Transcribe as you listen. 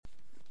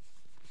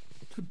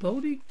To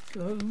boldly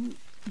go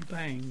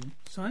bang.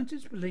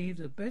 Scientists believe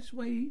the best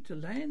way to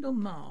land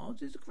on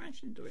Mars is to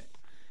crash into it.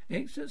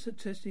 Experts are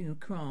testing a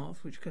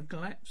craft which can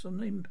collapse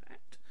on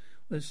impact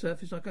with a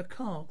surface like a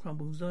car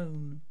crumble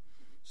zone.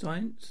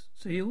 Science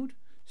sealed,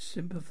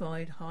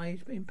 simplified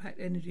high-impact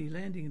energy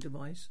landing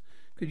device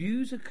could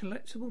use a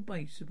collapsible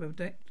base to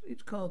protect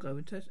its cargo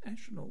and test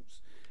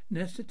astronauts.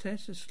 NASA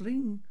tests a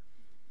sling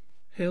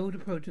held a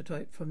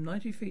prototype from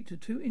 90 feet to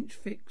 2-inch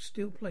thick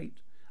steel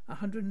plate,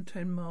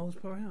 110 miles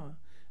per hour,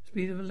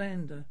 speed of a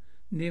lander,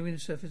 nearing the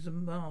surface of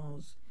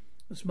Mars.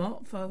 A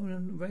smartphone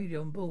and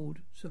radio on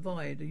board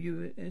survived the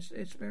U.S.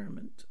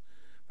 experiment.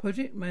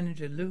 Project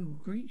manager Lou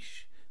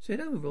Griesch said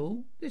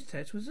overall, this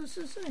test was a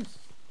success.